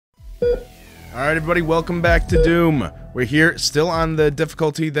Alright everybody, welcome back to Doom. We're here, still on the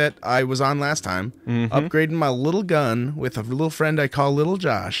difficulty that I was on last time. Upgrading my little gun with a little friend I call Little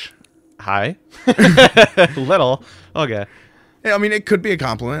Josh. Hi. Little? Okay. Yeah, I mean, it could be a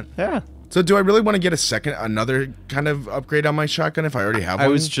compliment. Yeah. So do I really want to get another kind of upgrade on my shotgun if I already have one? I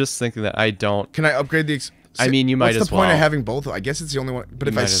was just thinking that I don't... Can I upgrade the... I mean, you might as well. What's the point of having both? I guess it's the only one. But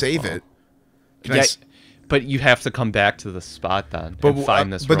if I save it... But you have to come back to the spot then and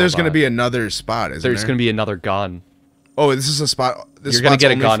find this But there's going to be another spot, isn't there? There's going to be another gun. Oh, this is a spot... You're going to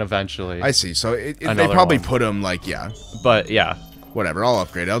get a gun eventually. I see. So they probably put them, like, yeah. But, yeah. Whatever, I'll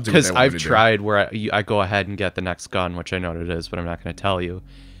upgrade. I'll do what Because I've tried where I go ahead and get the next gun, which I know what it is, but I'm not going to tell you.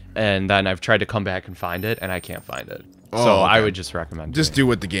 And then I've tried to come back and find it, and I can't find it. Oh, so okay. I would just recommend just do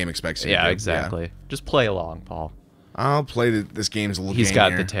what the game expects you to do. Yeah, exactly. Yeah. Just play along, Paul. I'll play this game's a little He's game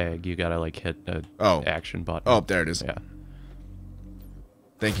got here. the tag. You gotta like hit the action button. Oh, there it is. Yeah.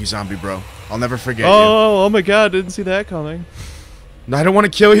 Thank you, zombie bro. I'll never forget you. Oh my god, didn't see that coming. No, I don't want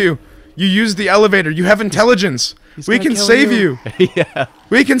to kill you. You used the elevator. You have intelligence. We can save you. Yeah.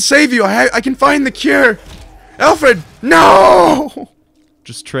 We can save you. I can find the cure. Alfred, no!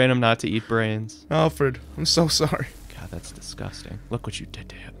 Just train him not to eat brains. Alfred, I'm so sorry. God, that's disgusting. Look what you did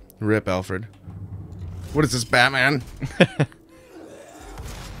to him. Rip, Alfred. What is this, Batman?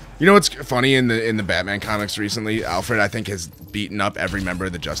 You know what's funny in the Batman comics recently? Alfred, I think, has beaten up every member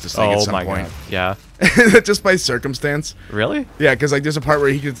of the Justice League at some point. God. Yeah. Just by circumstance. Really? Yeah, because like there's a part where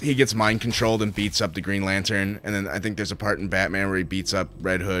he gets mind controlled and beats up the Green Lantern, and then I think there's a part in Batman where he beats up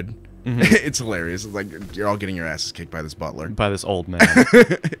Red Hood. It's hilarious. It's like you're all getting your asses kicked by this butler. By this old man.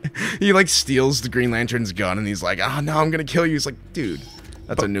 He like steals the Green Lantern's gun, and he's like, "Oh no, I'm gonna kill you." He's like, "Dude,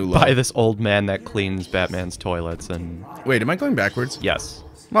 that's a new low." By this old man that cleans Batman's toilets and... Wait, am I going backwards? Yes.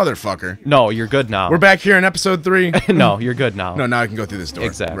 Motherfucker. No, you're good now. We're back here in episode 3. No, you're good now. No, now I can go through this door.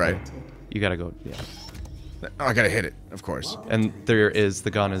 Exactly. Right. You gotta go, yeah. Oh, I gotta hit it, of course. And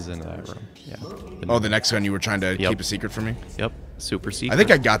the gun is in that room. Yeah. Oh, the next gun you were trying to keep a secret from me? Yep. Super secret. I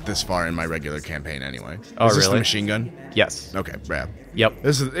think I got this far in my regular campaign anyway. Oh, is this really? the machine gun? Yes. Okay, rad. Yep.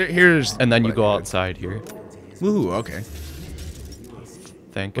 Here's... And then you go outside here. Ooh, okay.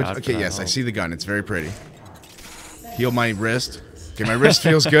 Thank God. Okay, yes, I see the gun. It's very pretty. Heal my wrist. Okay, my wrist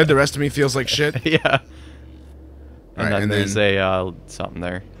feels good. The rest of me feels like shit. Yeah. And then there's a something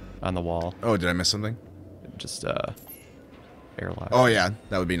there on the wall. Oh, did I miss something? Just airlock. Oh yeah,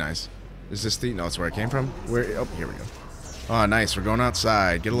 that would be nice. Is this the? No, it's where I came from. Where? Oh, here we go. Oh, nice. We're going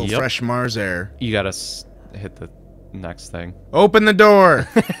outside. Get a little fresh Mars air. You gotta hit the next thing. Open the door.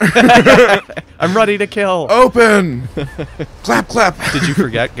 I'm ready to kill. Open. Clap, clap. Did you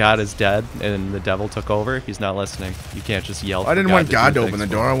forget God is dead and the devil took over? He's not listening. You can't just yell. I didn't want God to open the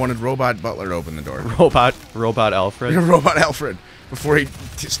door. I wanted Robot Butler to open the door. Robot Alfred. Robot Alfred. Before he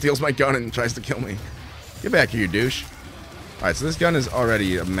steals my gun and tries to kill me. Get back here, you douche. All right, so this gun is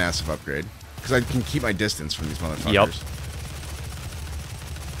already a massive upgrade because I can keep my distance from these motherfuckers. Yep.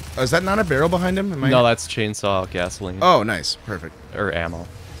 Oh, is that not a barrel behind him? No, that's chainsaw gasoline. Oh, nice. Perfect. Or ammo.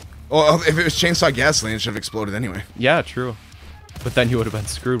 Well, if it was chainsaw gasoline, it should have exploded anyway. Yeah, true. But then you would have been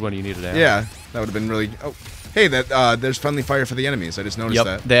screwed when you needed ammo. Yeah, that would have been really... Oh, hey, there's friendly fire for the enemies. I just noticed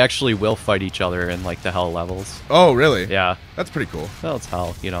that. They actually will fight each other in, like, the hell levels. Oh, really? Yeah. That's pretty cool. Well, it's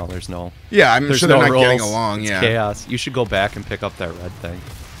hell. You know, there's no... Yeah, I'm sure they're not getting along. It's chaos. You should go back and pick up that red thing.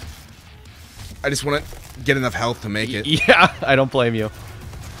 I just want to get enough health to make it. Yeah, I don't blame you.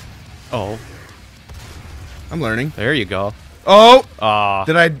 Oh. I'm learning. There you go. Oh!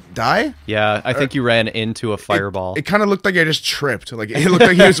 Did I die? Yeah, I think you ran into a fireball. It kind of looked like I just tripped. Like, it looked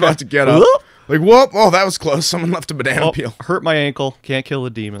like he was about to get up. Like, whoop! Oh, that was close. Someone left a banana peel. Hurt my ankle. Can't kill the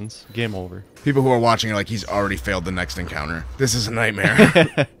demons. Game over. People who are watching are like, he's already failed the next encounter. This is a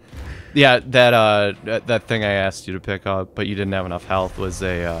nightmare. Yeah, that thing I asked you to pick up, but you didn't have enough health, was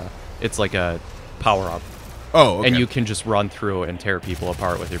it's like a power-up. Oh, okay. And you can just run through and tear people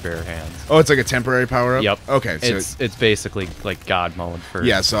apart with your bare hands. Oh, it's like a temporary power-up? Yep. Okay. So it's basically like God mode for...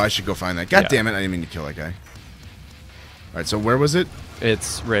 Yeah, so I should go find that. God damn it, I didn't mean to kill that guy. Alright, so where was it?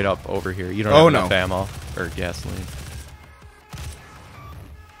 It's right up over here. You don't have enough ammo or gasoline.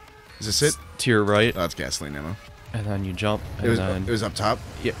 Is this it? To your right. Oh, that's gasoline ammo. And then you jump. And it was up top?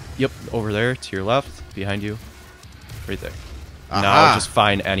 Yep, over there, to your left, behind you. Right there. Aha. Now just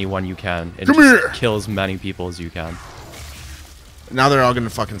find anyone you can and kill as many people as you can. Now they're all gonna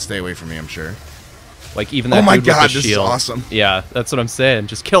fucking stay away from me, I'm sure. Like even that dude with the shield. This is awesome. Yeah, that's what I'm saying.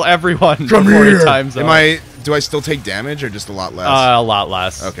 Just kill everyone Come before here. your time's up. Do I still take damage or just a lot less? A lot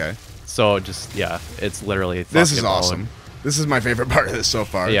less. Okay. So just it's literally. This is awesome. This is my favorite part of this so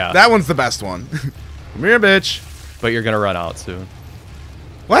far. Yeah. That one's the best one. Come here, bitch. But you're gonna run out soon.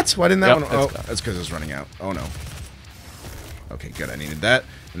 What? Why didn't that Yep, one? Oh, it's gone. that's because it's running out. Oh no. Okay, good. I needed that.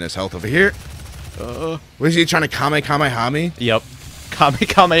 And there's health over here. What is he trying to Kamehameha me? Yep.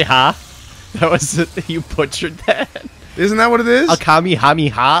 Kamehameha. That was it. You butchered that. Isn't that what it is? A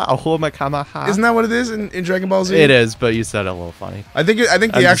Kamehameha. A Kamehameha. Isn't that what it is in Dragon Ball Z? It is, but you said it a little funny. I think the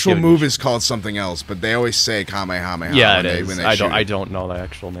just actual giving you move is called something else, but they always say Kamehameha. Yeah, when it they, is. when they I shoot. don't know the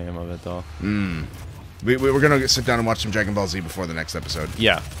actual name of it though. We're gonna sit down and watch some Dragon Ball Z before the next episode.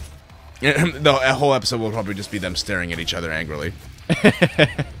 Yeah. The whole episode will probably just be them staring at each other angrily.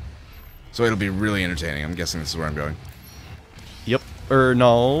 So it'll be really entertaining. I'm guessing this is where I'm going. Yep. Or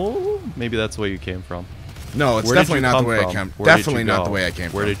no, maybe that's the way you came from. No, it's Where did definitely you not come the way I from? came. Where did Definitely you not go? the way I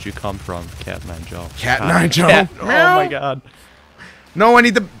came Where from. did you come from, Cat 9 Joe? Cat 9 Joe? Cat. Oh Meow. my god. No, I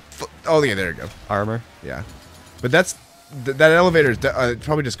need the. Oh yeah, there you go. Armor. Yeah, but that's that elevator. It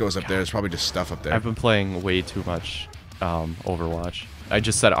probably just goes up there. There's probably just stuff up there. I've been playing way too much Overwatch. I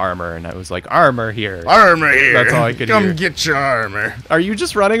just said armor, and I was like, armor here. Armor here. That's all I could Come hear. get your armor. Are you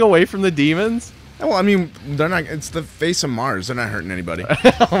just running away from the demons? Well, I mean, they're not. It's the face of Mars. They're not hurting anybody.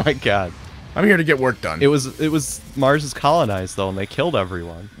 Oh my god. I'm here to get work done. It was Mars is colonized though, and they killed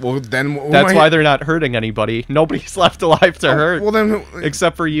everyone. Well, then That's why they're not hurting anybody. Nobody's left alive to hurt. Well, then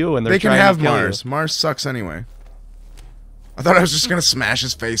except for you, and they're they can trying have to kill Mars. you. Mars sucks anyway. I thought I was just gonna smash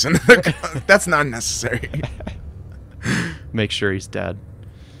his face into the gun. That's not necessary. Make sure he's dead.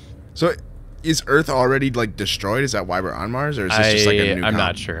 So, is Earth already like destroyed? Is that why we're on Mars, or is this just like a new? I'm comp?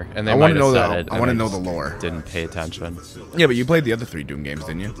 not sure. And they I want wanna to know said it. I and want to I know the just lore. Didn't pay attention. Yeah, but you played the other 3 Doom games,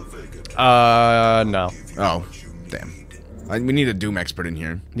 didn't you? No. Oh, damn. We need a Doom expert in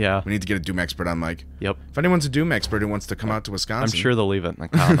here. Yeah. We need to get a Doom expert on mic. Yep. If anyone's a Doom expert who wants to come out to I'm Wisconsin, sure they'll leave it in the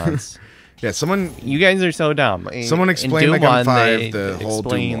comments. Yeah, someone You guys are so dumb. Someone In explain Doom like on 1, 5 they the whole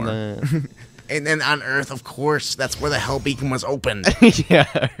Doom explain lore. And then on Earth, of course, that's where the Hell Beacon was opened. Yeah.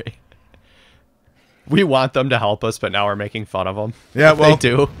 Right. We want them to help us, but now we're making fun of them. Yeah, well, they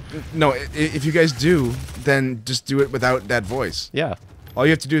do. No, if you guys do, then just do it without that voice. Yeah. All you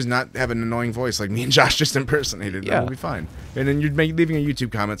have to do is not have an annoying voice like me and Josh just impersonated. Yeah. That will be fine. And then you're leaving a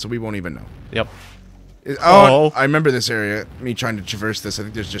YouTube comment, so we won't even know. Yep. Oh, I remember this area. Me trying to traverse this. I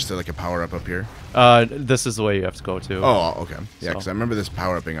think there's just like a power up here. This is the way you have to go to. Oh, okay. Yeah, So. because I remember this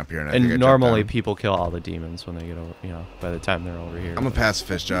power upping up here. And I think I And jumped normally down. people kill all the demons when they get over, by the time they're over here. I'm a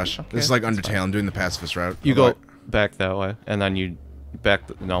pacifist, Josh. Okay, This is like that's Undertale. fine. I'm doing the pacifist route. You Although go back that way, and then you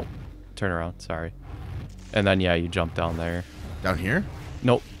no, turn around. Sorry. And then yeah, you jump down there. down here?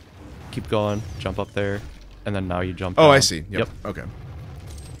 Nope. Keep going. Jump up there, and then now you jump. Oh, down. I see. Yep. Okay.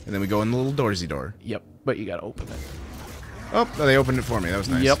 And then we go in the little doorsy door. Yep. But you gotta open it. Oh, no, they opened it for me. That was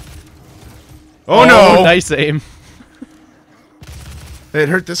nice. Yep. Oh, no! Nice aim. It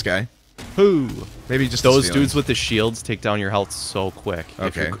hurt this guy. Who? Maybe just Those his feelings. dudes with the shields take down your health so quick.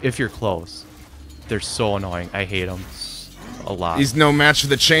 Okay. If you're close, they're so annoying. I hate them a lot. He's no match for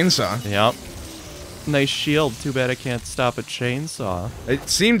the chainsaw. Yep. Nice shield. Too bad I can't stop a chainsaw. It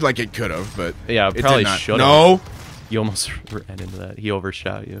seemed like it could have, but Yeah, it probably did not. should have. No. You almost ran into that. He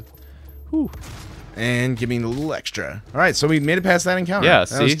overshot you. Whew. And give me a little extra. All right, so we made it past that encounter. Yeah, that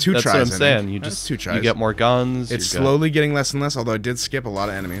see? was 2 That's tries. what I'm I think. saying. You That was just 2 tries. you get more guns. It's you're good. slowly getting less and less, although I did skip a lot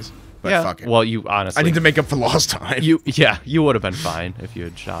of enemies. But Yeah. fuck it. Well, you honestly. I need to make up for lost time. You would have been fine if you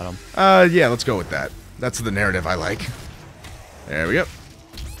had shot him. Yeah, let's go with that. That's the narrative I like. There we go.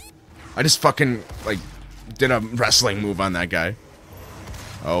 I just fucking, like, did a wrestling move on that guy.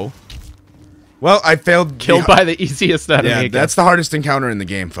 Oh. Well, I failed. Killed by the easiest enemy. Yeah, again. that's the hardest encounter in the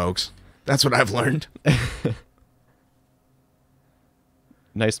game, folks. That's what I've learned.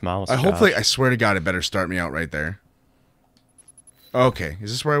 Nice mouse. Hopefully, Josh. I swear to God, it better start me out right there. Okay,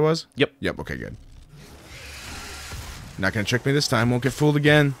 is this where I was? Yep. Yep, okay, good. Not gonna trick me this time, won't get fooled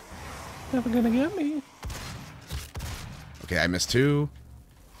again. Never gonna get me. Okay, I missed 2.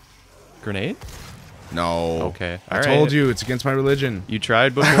 Grenade? No. Okay, I all told right. you, it's against my religion. You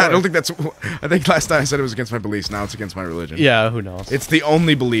tried before. I don't think that's... I think last time I said it was against my beliefs, now it's against my religion. Yeah, who knows? It's the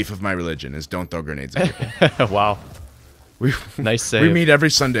only belief of my religion, is don't throw grenades at people. Wow. we, Nice save. we meet every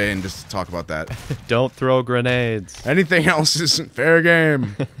Sunday and just talk about that. Don't throw grenades. Anything else isn't fair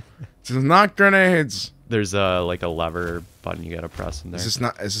game. It's not grenades. There's like a lever button you gotta press in there. Is this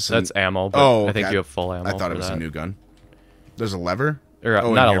not... Is this That's ammo, but Oh, I think okay. you have full ammo. I thought for it was that. a new gun. There's a lever? Or Oh,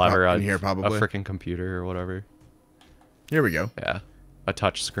 in not a here lever, in here probably. a freaking computer or whatever. Here we go. Yeah, a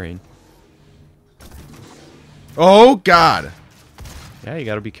touch screen. Oh, God. Yeah, you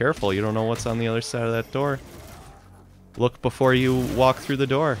gotta be careful. You don't know what's on the other side of that door. Look before you walk through the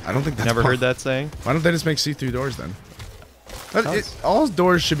door. I don't think that's... Never heard that saying? Why don't they just make see-through doors then? Because- All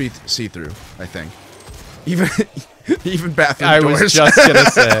doors should be see-through, I think. Even even bathroom I doors. was just gonna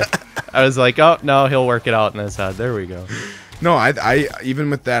say. I was like, oh no, he'll work it out in his head. There we go. No, I even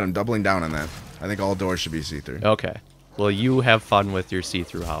with that, I'm doubling down on that. I think all doors should be see-through. Okay. Well, you have fun with your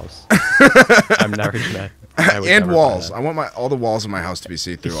see-through house. I'm never gonna. And walls. I want all the walls in my house to be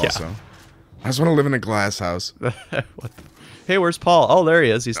see-through also. I just want to live in a glass house. What the? Hey, where's Paul? Oh, there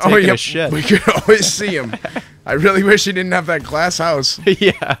he is. He's taking a shit. We could always see him. I really wish he didn't have that glass house.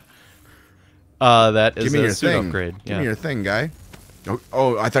 Yeah. That is a suit thing. upgrade. Give me your thing, guy.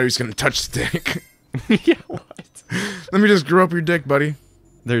 Oh, I thought he was gonna touch the dick. Yeah, what? Let me just grow up your dick, buddy.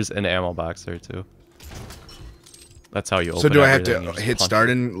 There's an ammo box there too. That's how you open. So do I have everything. to hit start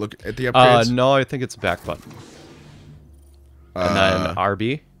and look at the upgrades? No, I think it's a back button. And then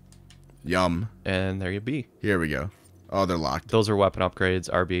RB. Yum. And there you be. Here we go. Oh, they're locked. Those are weapon upgrades.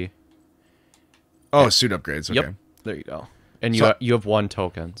 RB. Oh, suit upgrades. Okay. Yep. There you go. And you have one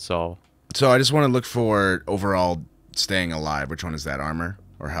token, so. So I just want to look for overall staying alive. Which one is that? Armor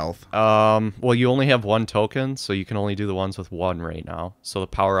or health? Well, you only have one token, so you can only do the ones with one right now. So the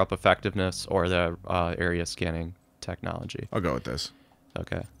power up effectiveness or the area scanning technology. I'll go with this.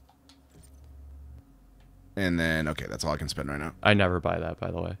 Okay. And then okay, that's all I can spend right now. I never buy that, by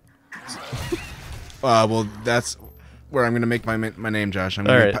the way. Well, that's where I'm gonna make my name, Josh. I'm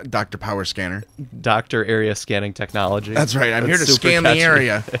gonna be Dr. Power Scanner. Dr. Area Scanning Technology. That's right. I'm here to scan the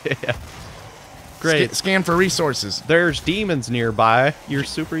area. Yeah. Great. Scan for resources. There's demons nearby. You're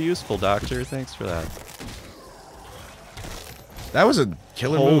super useful, Doctor. Thanks for that. That was a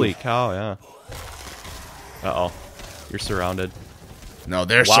killer Holy move. cow, yeah. Uh-oh. You're surrounded. No,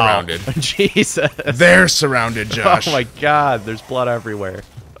 they're surrounded. Jesus. They're surrounded, Josh. Oh my god, there's blood everywhere.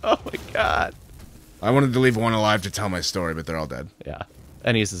 Oh my god. I wanted to leave one alive to tell my story, but they're all dead. Yeah.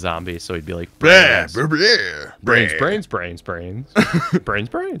 And he's a zombie, so he'd be like, Blah, brains, blah, blah, brains, blah. brains, brains, brains. Brains,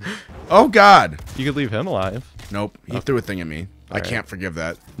 brains. Oh, God. You could leave him alive. Nope. He threw a thing at me. I Alright. can't forgive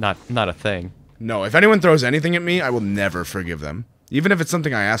that. Not a thing. No, if anyone throws anything at me, I will never forgive them. Even if it's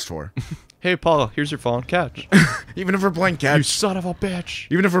something I asked for. Hey, Paul, here's your phone. Catch. Even if we're playing catch. You son of a bitch.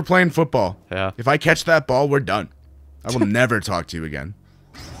 Even if we're playing football. Yeah. If I catch that ball, we're done. I will never talk to you again.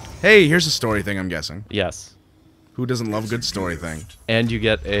 Hey, here's a story thing, I'm guessing. Yes. Who doesn't love a good story thing? And you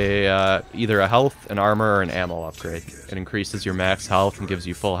get a either a health, an armor, or an ammo upgrade. It increases your max health and gives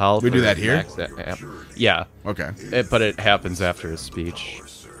you full health. We do that here? Yeah. Okay. But it happens after his speech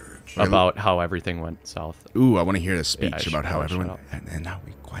about how everything went south. Ooh, I want to hear the speech Yeah, about how shut everyone... up. And now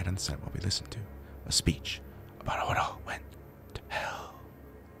we quiet on set while we listen to a speech about how it all went to hell.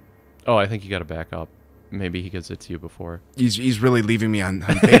 Oh, I think you got to back up. Maybe he gives it to you before. He's really leaving me on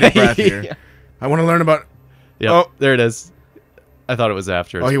bated breath here. Yeah. I want to learn about... Yep, Oh. there it is. I thought it was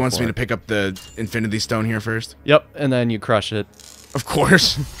after. Oh, he wants me to pick up the Infinity Stone here first? Yep, and then you crush it. Of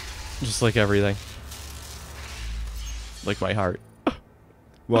course. Just like everything. Like my heart.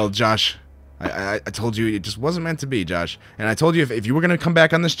 Well, Josh, I told you it just wasn't meant to be, Josh. And I told you if you were going to come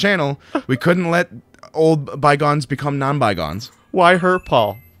back on this channel, we couldn't let old bygones become non-bygones. Why her,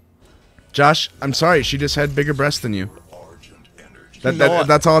 Paul? Josh, I'm sorry. She just had bigger breasts than you.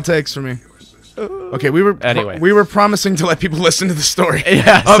 That's all it takes for me. Okay, we were promising to let people listen to the story of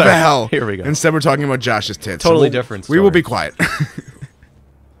hell. Here we go. Instead, we're talking about Josh's tits. Totally different story. We will be quiet.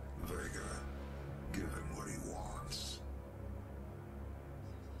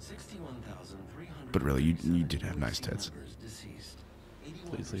 But really, you did have nice tits.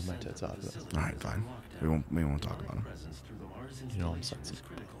 Please leave my tits out of this. All right, fine. We won't talk about them. You know I'm sensitive.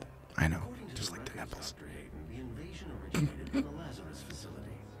 I know, just like the nipples.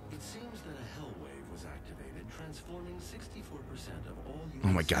 Oh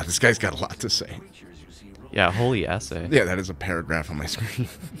my God, this guy's got a lot to say. Yeah, holy essay. Yeah, that is a paragraph on my screen.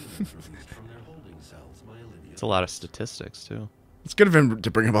 It's a lot of statistics too. It's good of him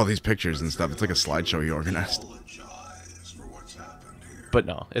to bring up all these pictures and stuff. It's like a slideshow he organized. But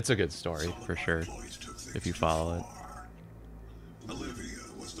no, it's a good story for sure if you follow it. Olivia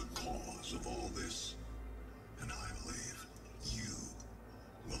was the cause of all this, and I believe you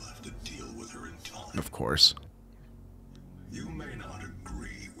will have to deal with her in time. Of course. You may not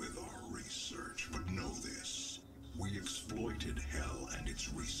agree with our research, but know this. We exploited hell and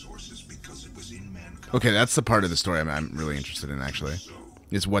its resources because it was in mankind. Okay, that's the part of the story I'm really interested in, actually.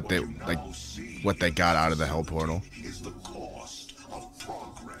 Is what they got out of the hell portal. Is the cost of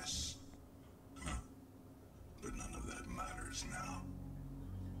progress. But none of that matters now.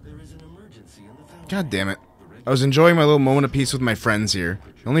 There is an emergency in the fountain. God damn it. I was enjoying my little moment of peace with my friends here.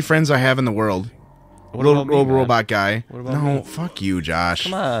 The only friends I have in the world. What Little about me, man? robot guy. What about No, me? fuck you, Josh.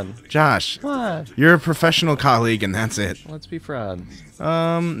 Come on. Josh, Come on. you're a professional colleague and that's it. Let's be friends.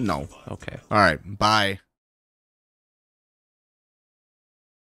 No. Okay. Alright, bye.